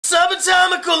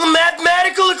subatomical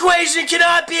mathematical equation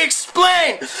cannot be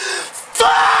explained.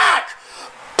 Fuck!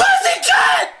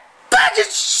 Pussycat!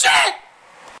 Fucking shit!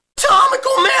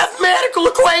 Atomical mathematical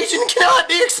equation cannot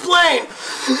be explained.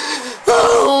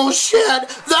 Oh shit.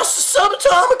 Thus the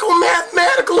subatomical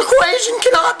mathematical equation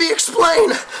cannot be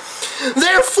explained.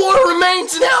 Therefore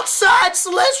remains an outside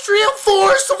celestial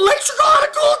force of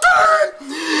electronical current.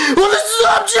 Well, the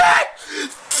subject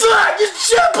fucking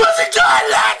shit pussycat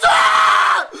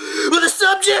with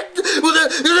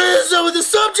the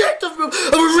subject of a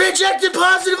rejected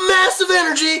positive mass of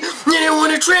energy, and when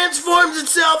it transforms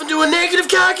itself into a negative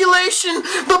calculation,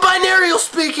 but binarial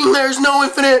speaking, there's no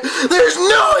infinite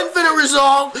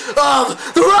result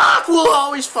of the rock will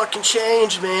always fucking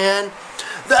change, man.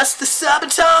 Thus the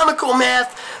subatomical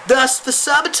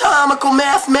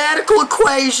mathematical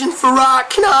equation for rock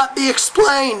cannot be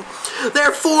explained.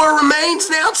 Therefore remains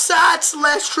an outside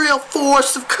celestial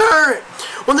force of current.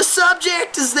 When the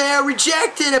subject is there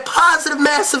rejected a positive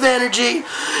mass of energy,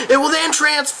 it will then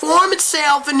transform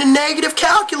itself into negative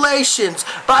calculations.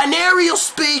 Binarial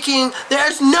speaking,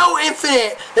 there's no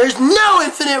infinite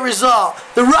result.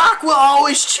 The rock will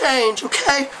always change,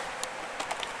 okay?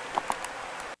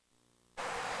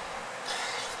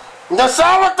 The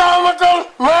subatomical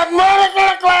mathematical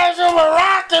equation for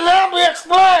rock cannot be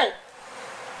explained.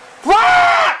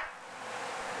 What?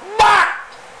 But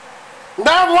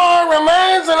therefore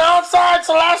remains an outside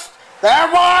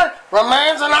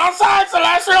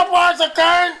celestial force of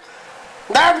current.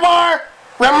 Therefore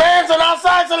remains an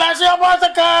outside celestial force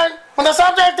of current when the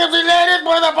subject is related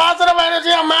with a positive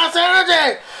energy or mass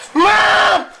energy.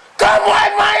 Mom, come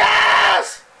wipe my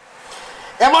ass!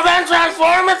 It will then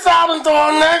transform itself into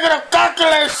a negative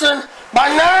calculation.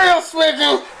 Binarial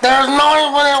speaking, there is no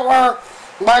infinite work.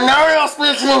 Binarial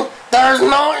speaking, there is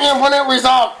no infinite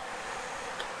result.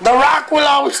 The rock will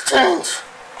always change.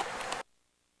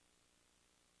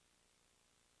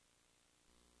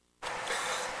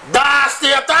 Thus,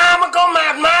 the atomical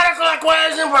mathematical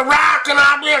equation for rock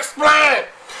cannot be explained.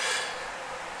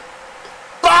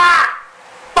 But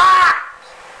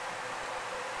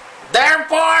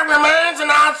therefore remains an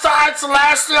outside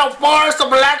celestial force of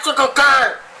electrical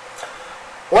current.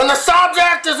 When the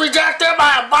subject is rejected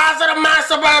by a positive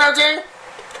mass of energy,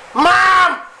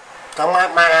 Mom, come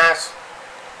wipe my ass.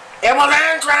 It will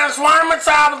then transform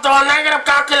itself into a negative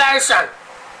calculation.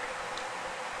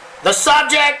 The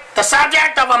subject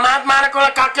of a mathematical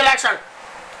calculation.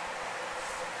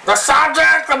 The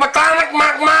subject of atomic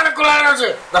mathematical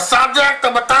energy. The subject, the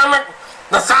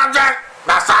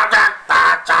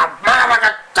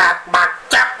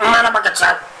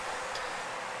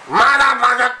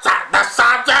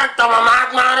subject of a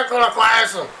mathematical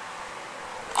equation.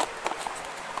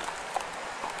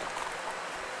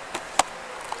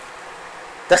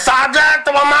 The subject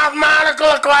of a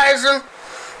mathematical equation.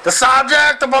 The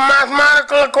subject of a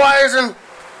mathematical equation.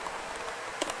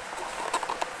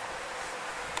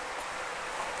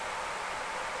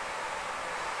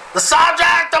 The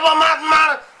subject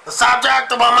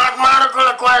of a mathematical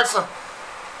equation.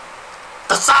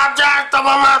 The subject of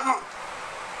a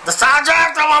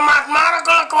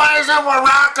mathematical equation for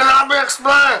rock cannot be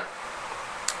explained.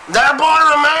 Therefore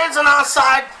remains an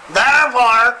outside celestial.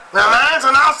 Therefore remains an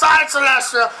outside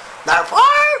celestial.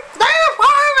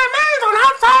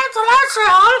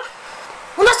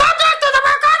 When the subject is a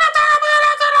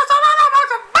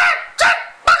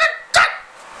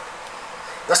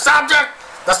the subject.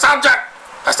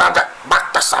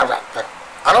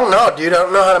 I don't know, dude. I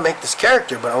don't know how to make this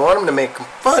character, but I want him to make him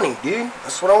funny, dude.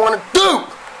 That's what I want to do.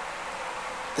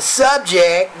 The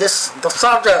subject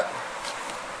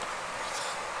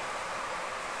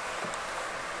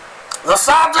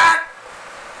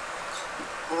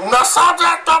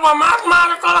of a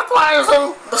mathematical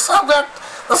equation.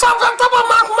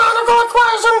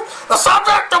 The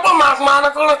subject of a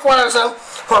mathematical equation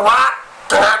for what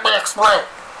cannot be explained.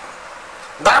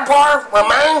 Therefore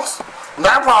remains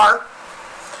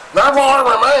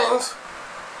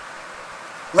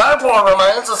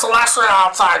the celestial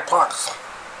outside parts.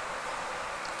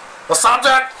 The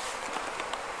subject,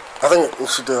 I think we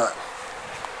should do that.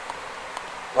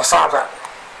 The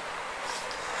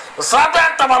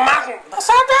subject of a mathematical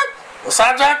equation.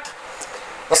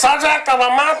 The subject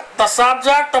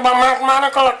of a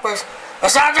mathematical equation. The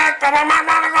subject of a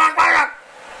mathematical equation.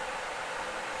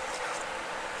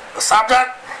 The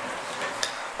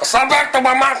subject of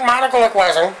a mathematical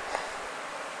equation.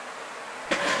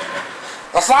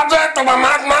 The subject of a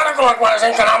mathematical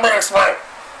equation cannot be explained.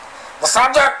 The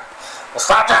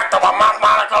subject of a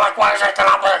mathematical equation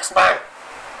cannot be explained.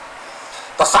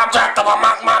 The subject of a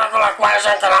mathematical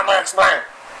equation cannot be explained.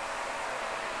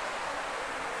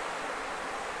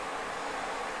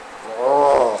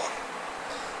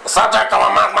 subject of a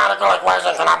mathematical equation cannot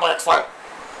be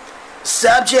explained. The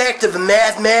subject of a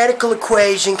mathematical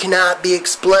equation cannot be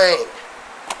explained.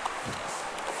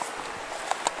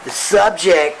 The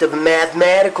subject of a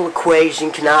mathematical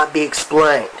equation cannot be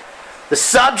explained. The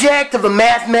subject of a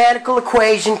mathematical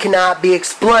equation cannot be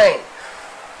explained.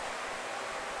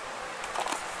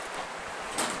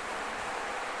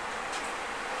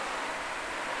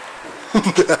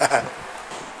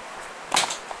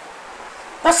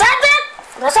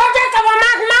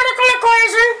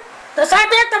 The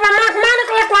subject of a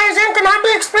mathematical equation cannot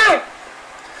be explained.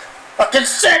 Fucking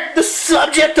shit. The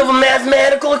subject of a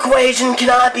mathematical equation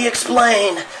cannot be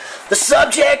explained. The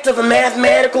subject of a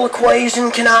mathematical equation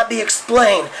cannot be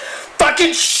explained.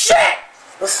 Fucking shit.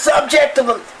 The subject of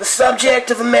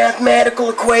a mathematical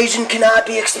equation cannot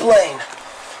be explained.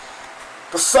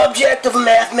 The subject of a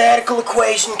mathematical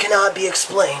equation cannot be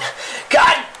explained.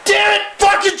 God damn it,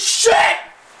 fucking shit!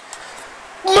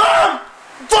 Mom!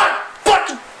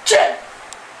 Fucking shit!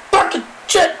 Fucking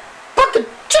shit! Fucking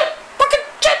shit! Fucking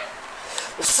shit!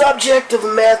 The subject of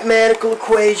a mathematical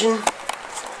equation.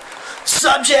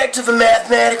 Subject of a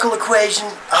mathematical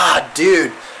equation. Ah,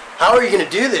 dude. How are you gonna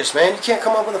do this, man? You can't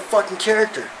come up with a fucking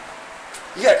character.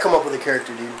 You gotta come up with a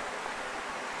character, dude.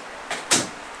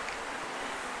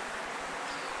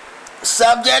 The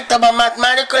subject of a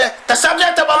mathematical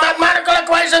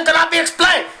equation cannot be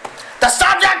explained. The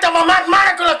subject of a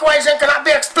mathematical equation cannot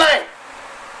be explained.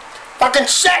 Fucking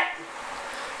shit.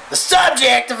 The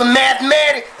subject of a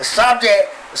mathematical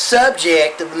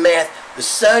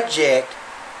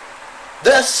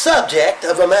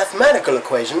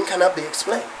equation cannot be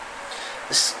explained.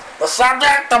 The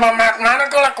subject of a mathematical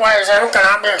equation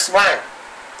cannot be explained.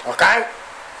 Okay?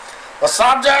 The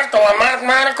subject of a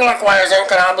mathematical equation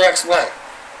cannot be explained.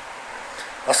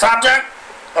 The subject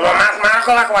of a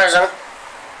mathematical equation.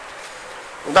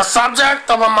 The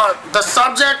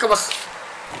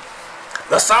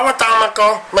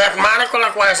subatomical mathematical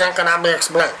equation cannot be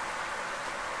explained.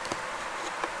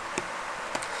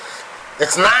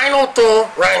 It's 9:02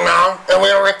 right now, and we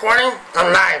are recording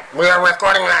live. We are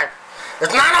recording live.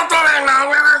 It's 9:02 right now.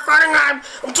 We are recording live.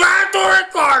 I'm trying to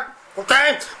record.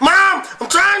 Okay? Mom, I'm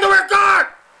trying to record.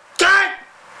 Okay?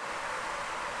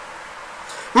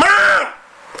 Mom,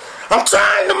 I'm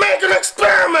trying to make an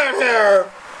experiment here.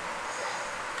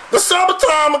 The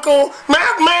subatomical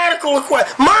mathematical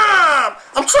equation. Mom,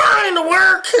 I'm trying to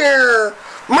work here.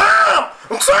 Mom,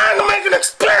 I'm trying to make an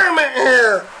experiment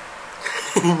here.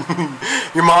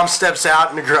 Your mom steps out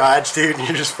in the garage, dude, and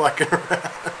you're just fucking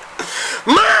around.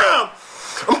 Mom,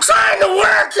 I'm trying to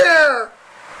work here.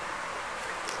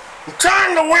 I'm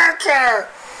trying to work here.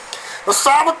 The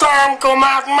subatomical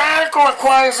mathematical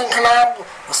equation cannot be...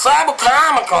 The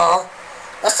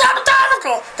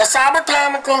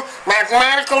subatomical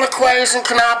mathematical equation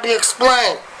cannot be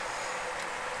explained.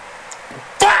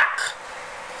 Fuck!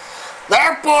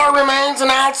 Therefore remains an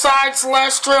outside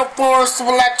celestial force of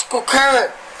electrical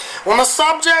current. When the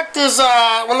subject is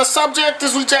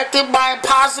rejected by a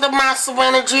positive mass of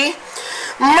energy,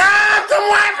 Mom, come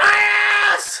wipe my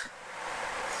ass!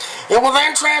 It will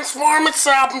then transform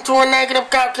itself into a negative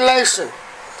calculation.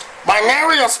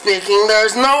 Binarial speaking, there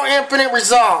is no infinite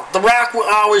result. The rock will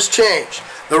always change.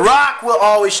 The rock will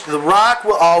always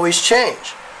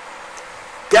change.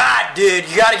 God, dude,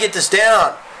 you gotta get this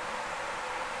down.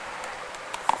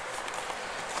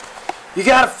 You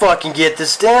gotta fucking get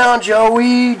this down,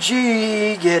 Joey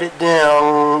G. Get it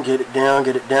down, get it down,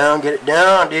 get it down, get it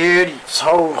down, dude. It's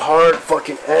so hard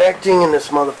fucking acting in this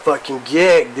motherfucking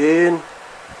gig, dude.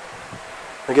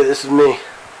 Look at this is me.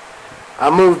 I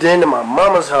moved into my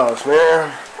mama's house,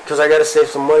 man, because I gotta save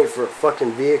some money for a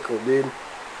fucking vehicle, dude.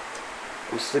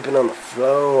 I'm sleeping on the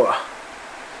floor.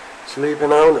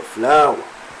 Sleeping on the floor.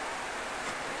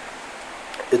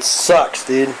 It sucks,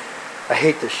 dude. I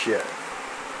hate this shit.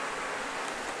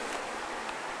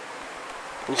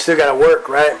 You still gotta work,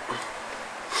 right?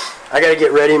 I gotta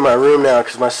get ready in my room now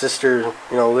because my sister,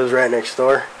 lives right next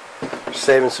door.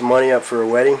 Saving some money up for a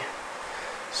wedding.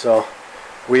 So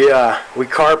we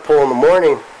carpool in the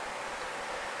morning,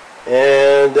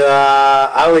 and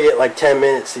I only get like 10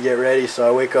 minutes to get ready. So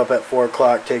I wake up at 4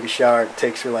 o'clock, take a shower. It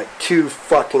takes her like 2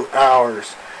 fucking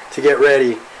hours to get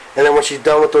ready, and then when she's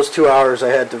done with those 2 hours, I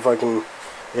had to fucking,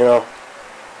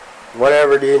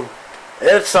 whatever, dude.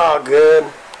 It's all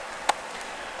good.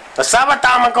 The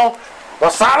subatomical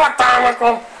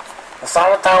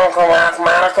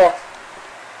mathematical.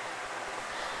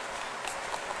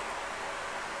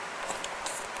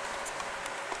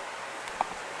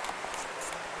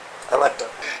 I like that.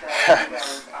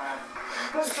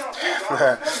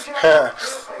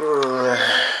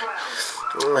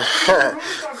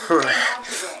 Huh.